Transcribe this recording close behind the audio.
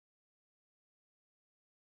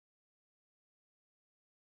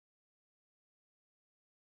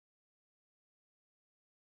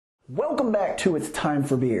Welcome back to It's Time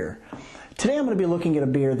for Beer. Today I'm going to be looking at a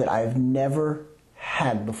beer that I've never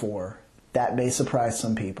had before. That may surprise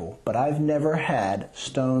some people, but I've never had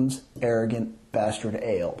Stone's Arrogant Bastard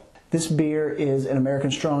Ale. This beer is an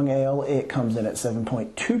American Strong Ale. It comes in at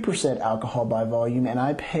 7.2% alcohol by volume, and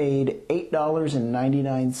I paid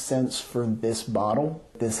 $8.99 for this bottle.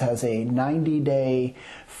 This has a 90-day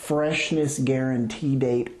freshness guarantee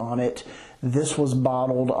date on it. This was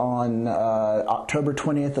bottled on October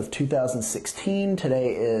 20th of 2016.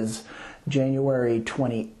 Today is January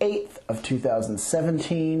 28th of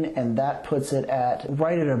 2017, and that puts it at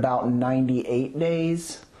right at about 98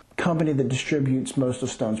 days. Company that distributes most of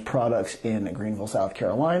Stone's products in Greenville, South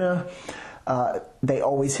Carolina. They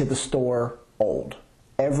always hit the store old.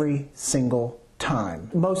 Every single time.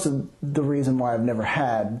 Most of the reason why I've never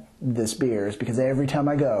had this beer is because every time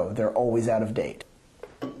I go, they're always out of date.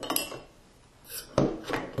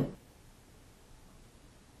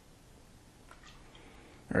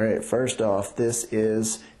 Alright, first off, this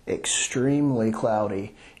is extremely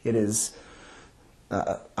cloudy. It is,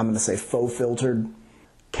 I'm going to say faux filtered,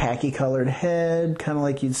 khaki colored head, kind of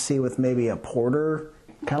like you'd see with maybe a porter.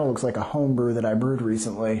 Kind of looks like a home brew that I brewed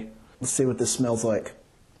recently. Let's see what this smells like.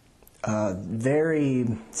 Very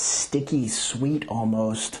sticky, sweet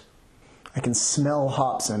almost. I can smell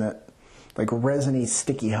hops in it, like resiny,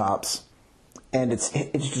 sticky hops, and it's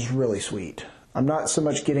just really sweet. I'm not so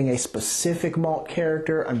much getting a specific malt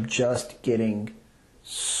character, I'm just getting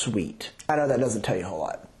sweet. I know that doesn't tell you a whole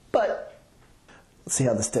lot, but let's see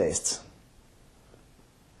how this tastes.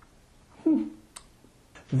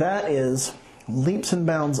 That is leaps and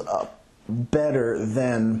bounds up better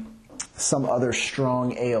than some other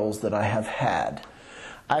strong ales that I have had.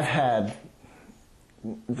 I've had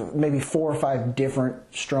maybe 4 or 5 different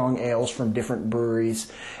strong ales from different breweries,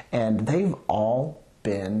 and they've all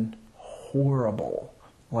been horrible.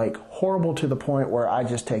 Like horrible to the point where I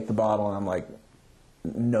just take the bottle and I'm like,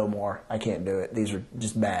 no more, I can't do it. These are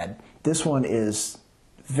just bad. This one is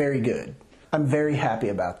very good. I'm very happy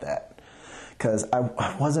about that because I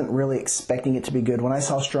wasn't really expecting it to be good. When I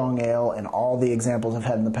saw strong ale and all the examples I've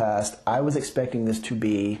had in the past, I was expecting this to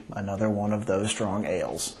be another one of those strong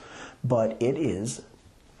ales, but it is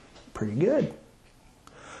pretty good.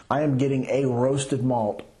 I am getting a roasted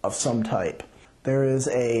malt of some type. There is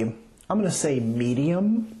a, I'm going to say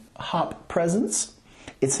medium hop presence.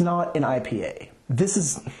 It's not an IPA.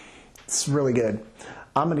 It's really good.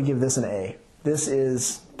 I'm going to give this an A. This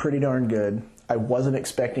is pretty darn good. I wasn't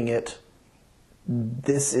expecting it.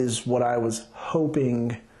 This is what I was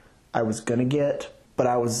hoping I was going to get, but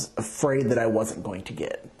I was afraid that I wasn't going to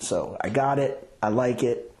get. So I got it. I like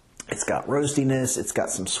it. It's got roastiness. It's got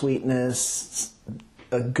some sweetness.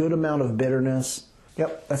 A good amount of bitterness.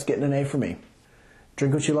 Yep, that's getting an A for me.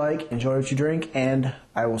 Drink what you like, enjoy what you drink, and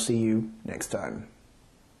I will see you next time.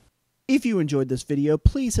 If you enjoyed this video,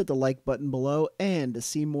 please hit the like button below, and to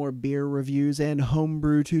see more beer reviews and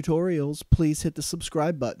homebrew tutorials, please hit the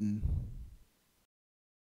subscribe button.